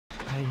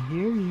I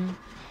hear you.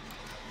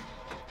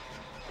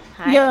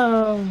 Hi.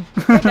 Yo!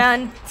 We're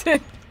done.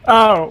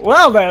 Oh,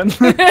 well then!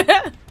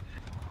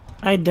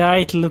 I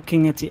died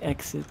looking at the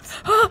exit.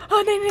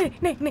 Oh, nay, nay,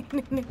 nay, nay,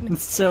 nay, nay, nay.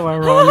 It's so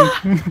ironic.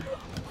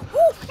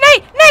 Ooh,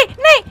 nay, nay,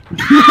 nay!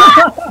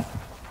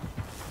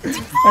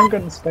 I'm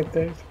gonna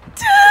spectate.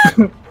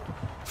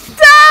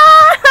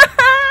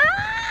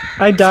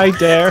 I died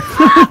there.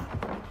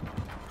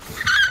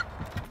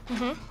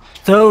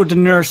 Though the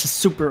nurse is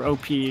super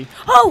OP in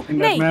Oh, that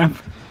nay! map.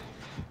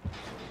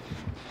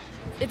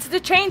 It's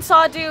the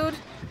chainsaw dude.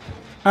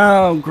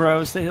 Oh,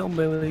 gross, the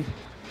hillbilly.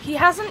 He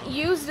hasn't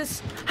used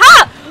his.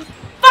 Ha!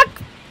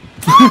 Fuck!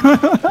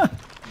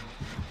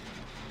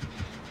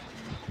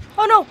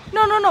 Oh no!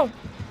 No! No! No!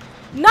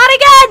 Not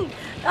again!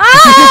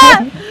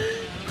 Ah!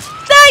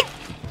 Nay!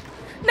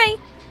 Nay!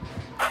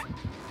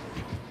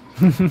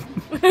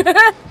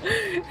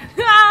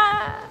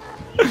 Ah!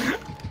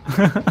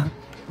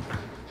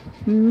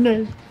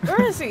 No.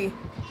 Where is he?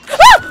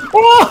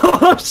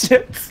 Oh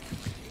shit!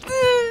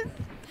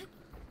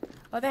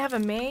 Oh, they have a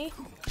May?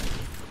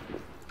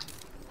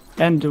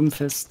 And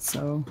Doomfist,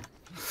 so.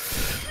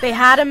 They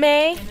had a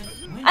May?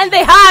 And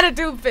they had a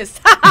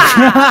Doomfist!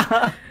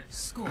 Ha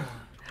Score.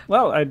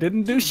 Well, I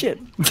didn't do shit.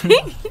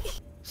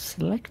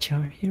 Select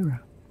your hero.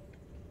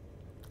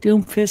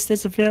 Doomfist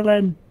is a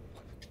villain.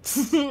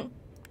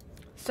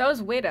 So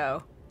is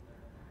Widow.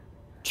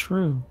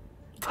 True.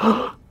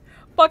 Fuck.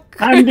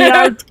 I'm the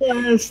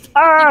outcast.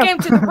 Ah! You came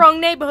to the wrong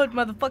neighborhood,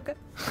 motherfucker.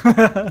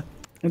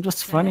 It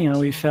was funny how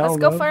we fell. Let's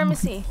go though.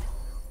 pharmacy.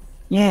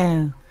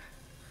 Yeah.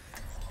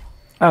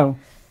 Oh.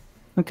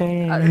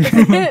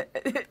 Okay.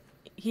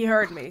 He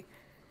heard me.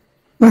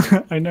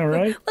 I know,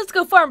 right? Let's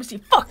go pharmacy.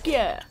 Fuck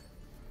yeah.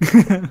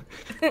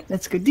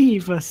 Let's go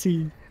diva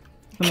see.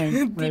 Oh,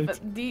 no, wait.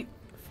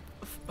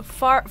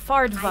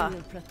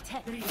 Fardva.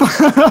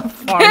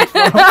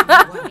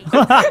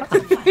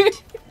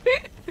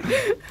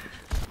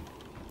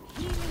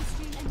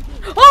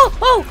 Oh!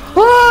 Oh!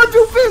 Oh,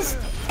 Doomfist!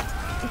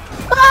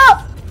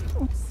 Ah!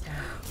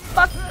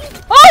 Fuck!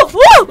 Oh!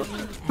 Woo!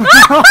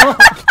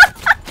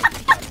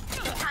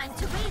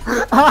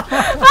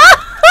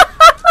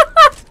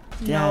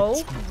 No,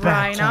 That's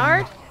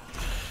Reinhard.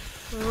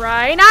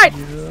 Reinhard!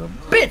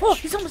 Bitch! Oh,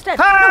 he's almost dead.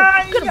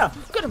 Hi-ya! No,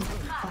 get him!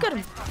 Get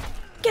him!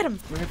 Get him!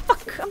 Get him!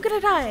 Fuck! I'm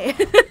gonna die.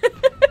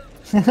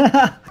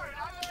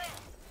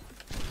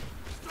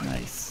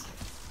 Nice.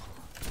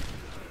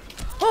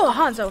 Oh,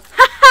 Hanzo!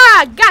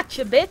 Haha!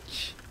 Gotcha,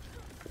 bitch!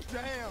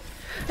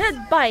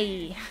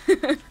 Bye.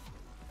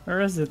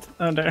 Where is it?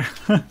 Oh, there.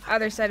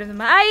 Other side of the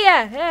map. Ah,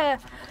 yeah.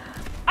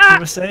 I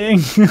was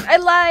saying. I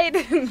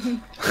lied.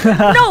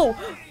 No.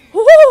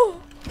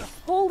 Woo!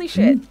 Holy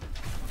shit.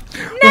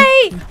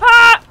 Nay!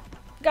 Ah!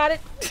 Got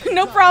it.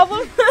 No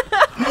problem.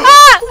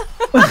 Ah!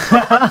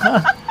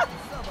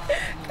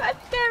 God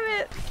damn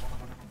it.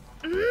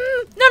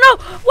 No, no.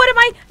 What am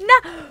I? No.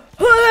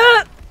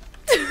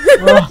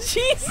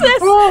 Jesus.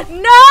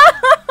 No.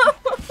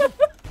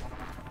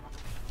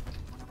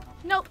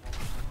 Nope.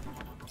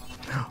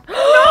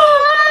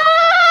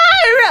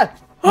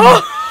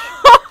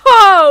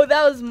 Oh,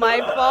 that was my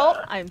fault.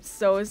 I'm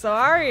so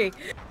sorry.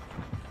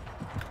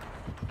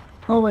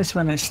 Always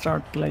when I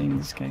start playing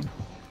this game.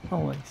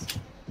 Always.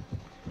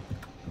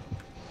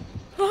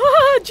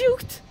 Ah,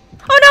 juked.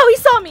 Oh no, he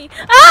saw me.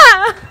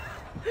 Ah!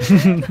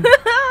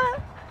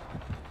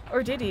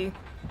 Or did he?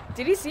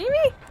 Did he see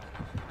me?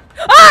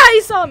 Ah,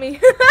 he saw me.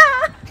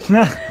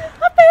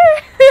 Up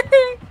there.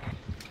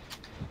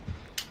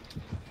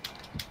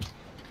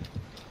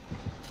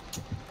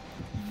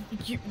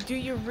 Do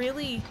you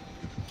really?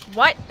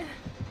 What?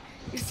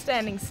 You're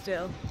standing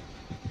still.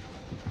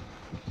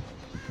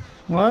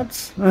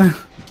 What?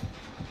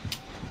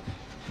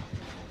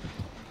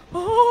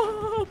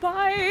 Oh,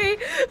 bye.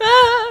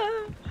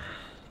 Ah.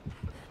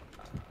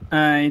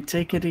 I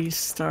take it he's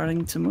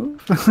starting to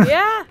move.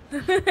 Yeah.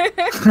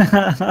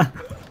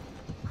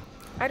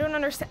 I don't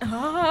understand.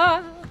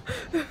 Ah.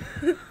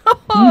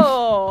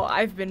 Oh,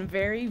 I've been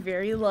very,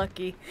 very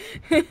lucky.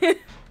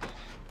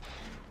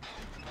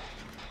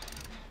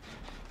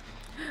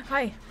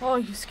 Hi. Oh,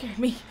 you scared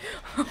me.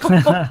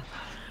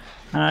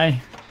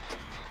 Hi.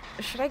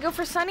 Should I go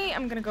for Sunny?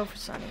 I'm gonna go for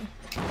Sunny.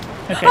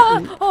 Okay.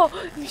 Oh,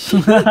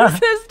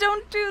 Jesus,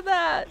 don't do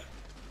that.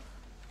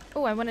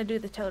 Oh, I want to do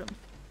the totem.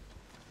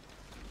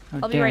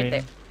 I'll be right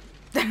there.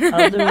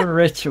 I'll do a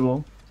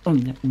ritual. Hey,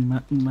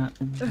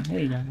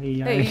 yeah, hey,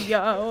 yeah. Hey,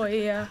 yeah, oh,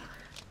 yeah.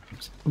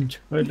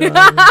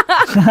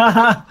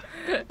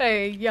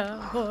 Hey,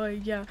 yeah, oh,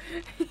 yeah.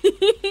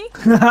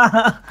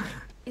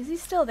 Is he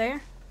still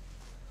there?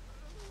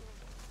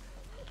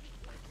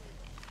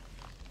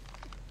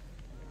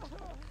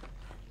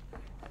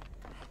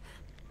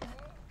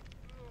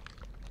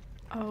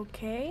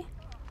 Okay.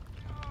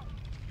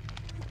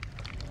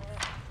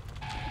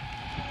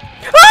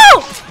 Oh!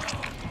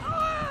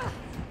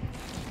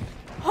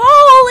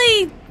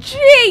 Holy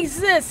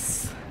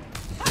Jesus!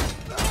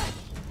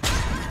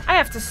 I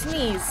have to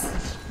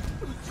sneeze.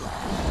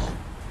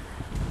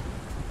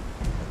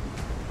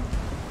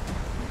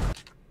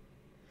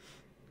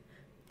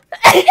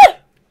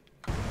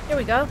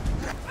 we go.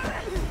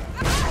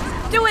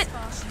 Do it!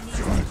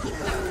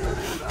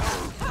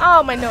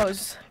 Oh, my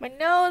nose. My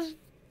nose.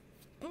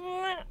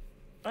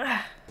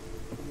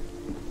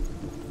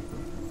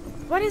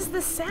 What is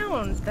the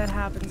sound that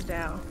happens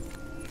now?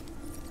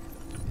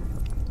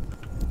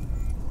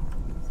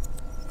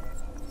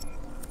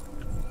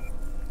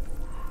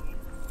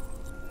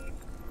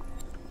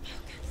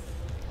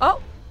 Oh!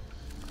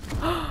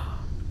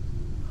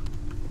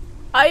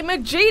 I'm a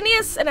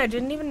genius and I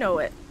didn't even know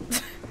it.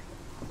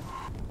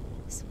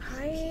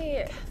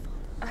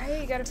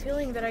 I got a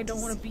feeling that I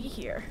don't want to be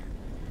here.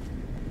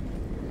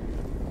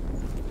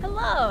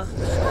 Hello!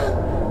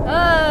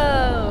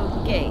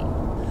 Okay.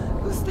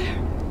 Who's there?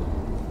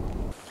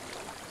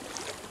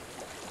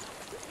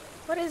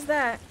 What is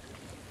that?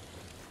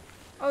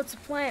 Oh, it's a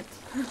plant.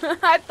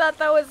 I thought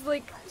that was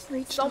like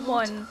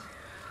someone.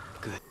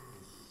 Good.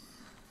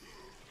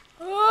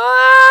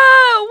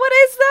 Oh, what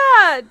is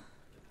that?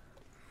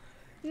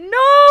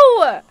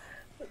 No!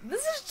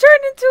 This is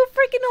turned into a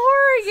freaking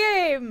horror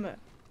game.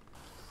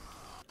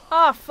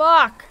 Oh,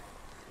 fuck.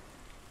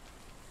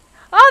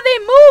 Oh, they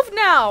move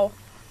now.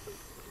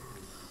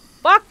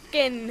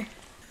 Fucking.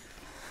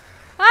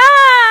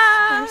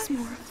 Ah! There's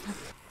more of them.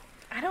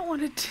 I don't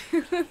want to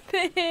do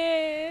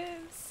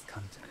this.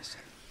 Come to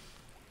listen.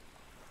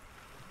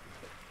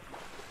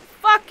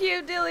 Fuck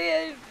you,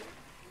 Dillian.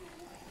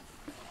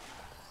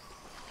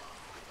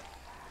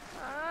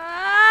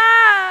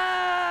 Ah,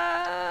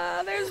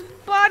 there's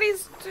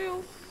bodies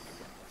too.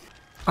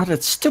 Oh,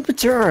 that stupid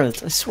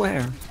turret! I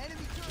swear.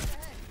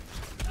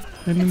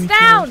 It's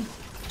down.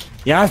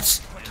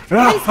 Yes.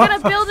 He's gonna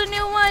build a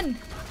new one.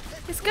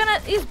 He's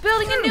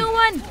building a new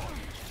one.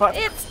 Fuck.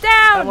 It's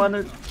down.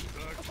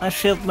 I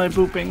failed my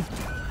booping.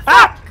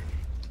 Ah!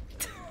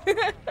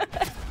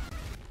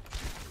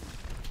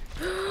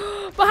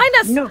 Behind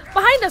us! No.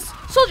 Behind us!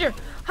 Soldier!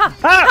 Ha!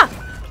 Ah! Ha!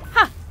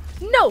 Ha!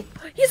 No!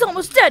 He's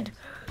almost dead!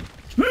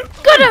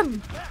 Got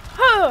him!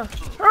 Huh.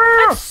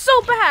 That's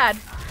so bad!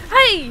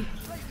 Hey!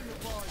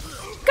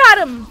 Got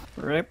him!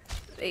 Rip.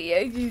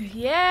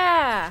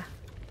 Yeah!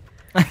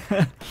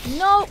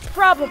 No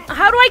problem.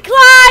 How do I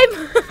climb?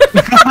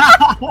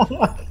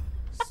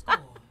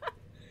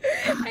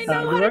 I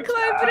know how to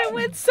climb, but it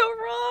went so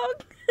wrong.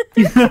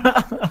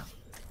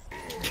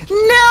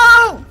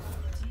 No!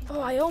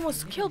 Oh, I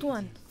almost killed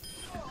one.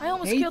 I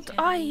almost killed.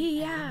 Oh,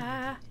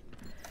 yeah.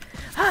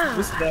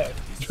 Who's that?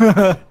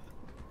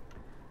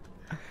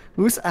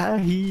 Who's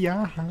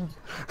Ahia?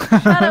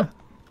 Shut up.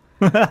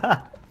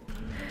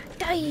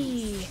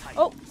 Die.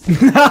 Oh.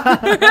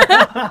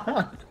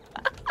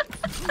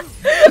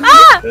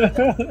 Ah!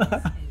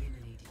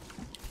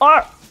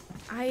 Oh!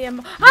 I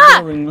am.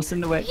 Ah! Ring was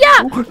in the way.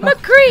 Yeah,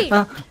 McCree.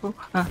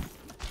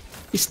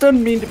 He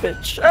stunned me, the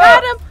bitch.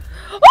 Got him.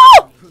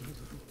 Oh!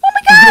 Oh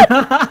my God!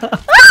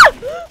 Ah!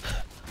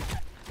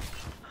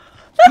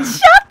 That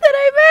shot that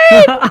I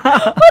made!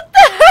 What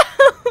the hell?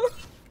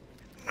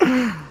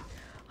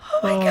 Oh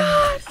my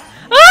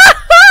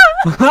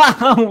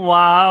God!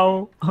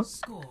 Wow.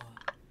 Score.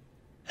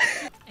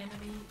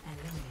 Enemy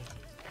eliminated.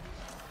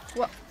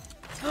 What?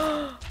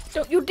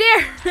 Don't you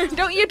dare!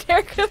 Don't you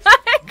dare come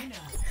back!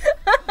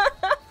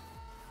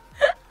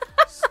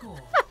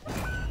 Score.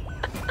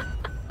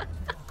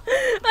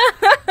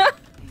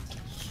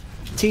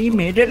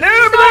 Teammate No,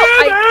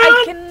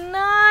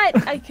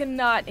 I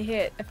cannot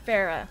hit a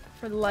Farah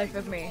for the life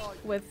of me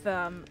with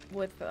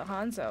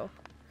Hanzo.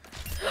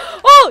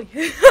 Oh!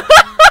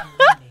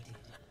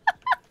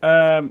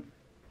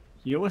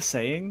 You were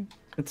saying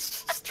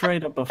it's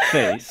straight up a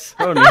face.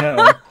 Holy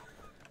hell!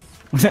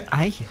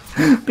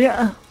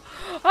 Yeah.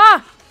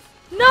 Ah!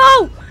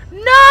 No!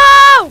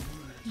 No!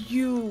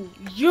 You!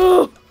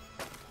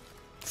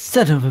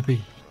 Son of a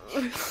bee.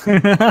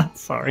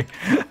 Sorry.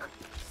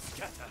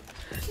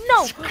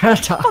 No!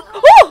 Scatter.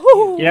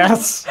 Oh!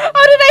 Yes. How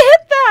did I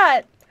hit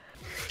that?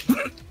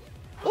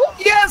 Oh,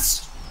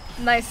 Yes.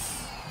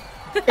 nice.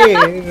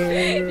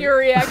 Your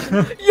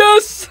reaction.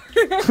 Yes!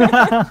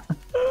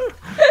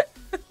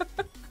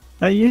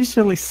 I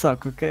usually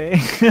suck, okay?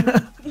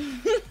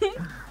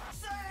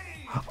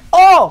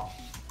 Oh!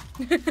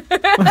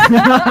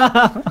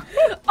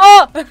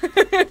 Oh!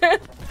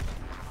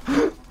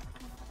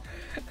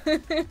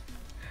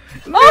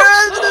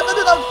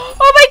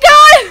 Oh my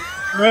God!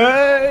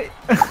 Right.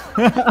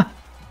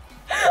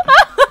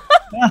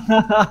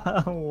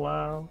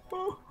 Wow.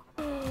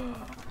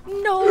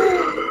 No!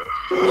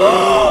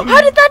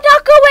 How did that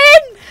not go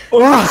in?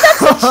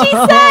 That's what she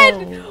said!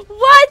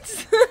 What?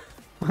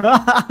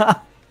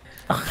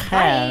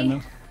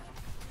 Bye.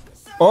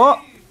 Oh,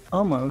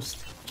 almost.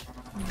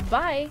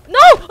 Bye. No!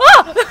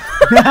 Ah!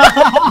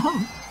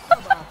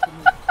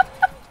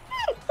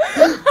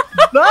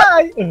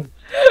 Bye.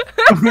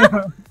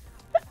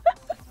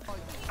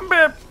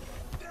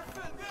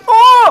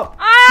 Oh!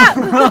 Ah!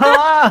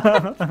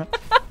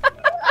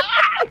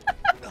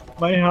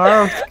 My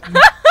heart can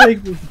take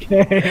this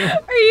game.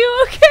 Are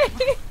you okay?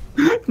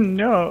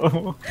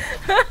 No.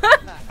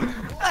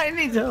 I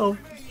need help.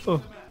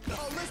 Oh.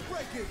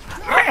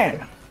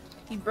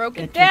 You broke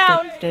it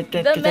down.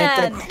 The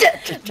man.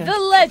 The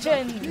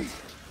legend.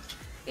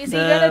 Is he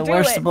gonna do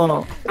Where's it? the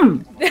ball?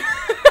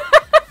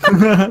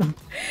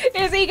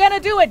 Is he gonna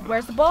do it?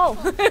 Where's the ball?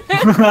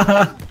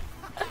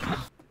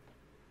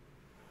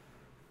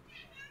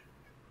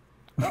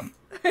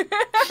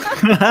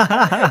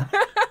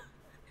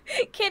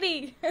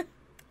 Kitty.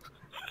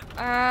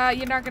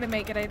 You're not gonna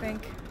make it, I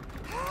think.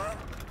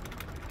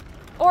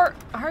 Or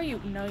are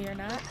you? No, you're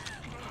not.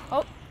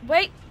 Oh,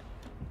 wait.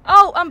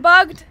 Oh, I'm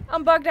bugged.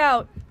 I'm bugged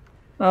out.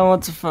 Oh,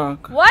 what the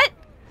fuck? What?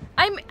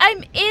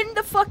 I'm in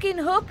the fucking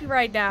hook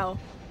right now.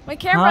 My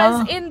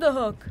camera is in the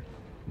hook.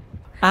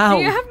 Ow.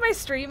 Do you have my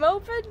stream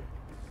open?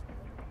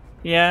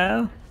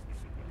 Yeah?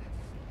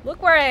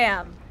 Look where I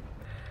am.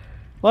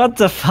 What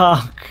the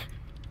fuck?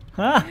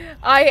 Huh?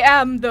 I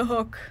am the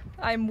hook.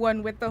 I'm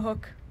one with the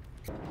hook.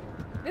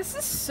 This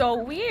is so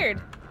weird.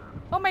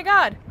 Oh my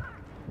god.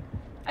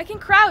 I can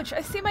crouch.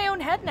 I see my own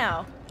head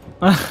now.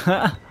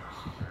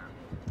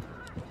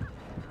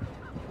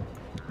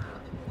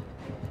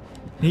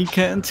 He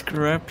can't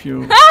grab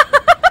you.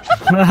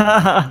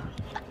 Oh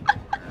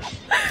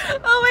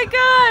my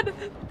god.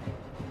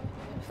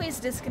 Please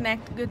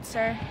disconnect, good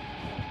sir.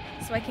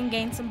 So I can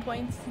gain some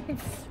points.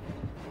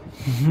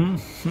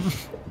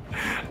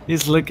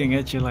 He's looking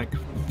at you like,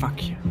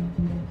 fuck you.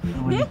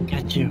 I wanna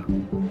get you.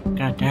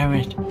 God damn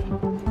it.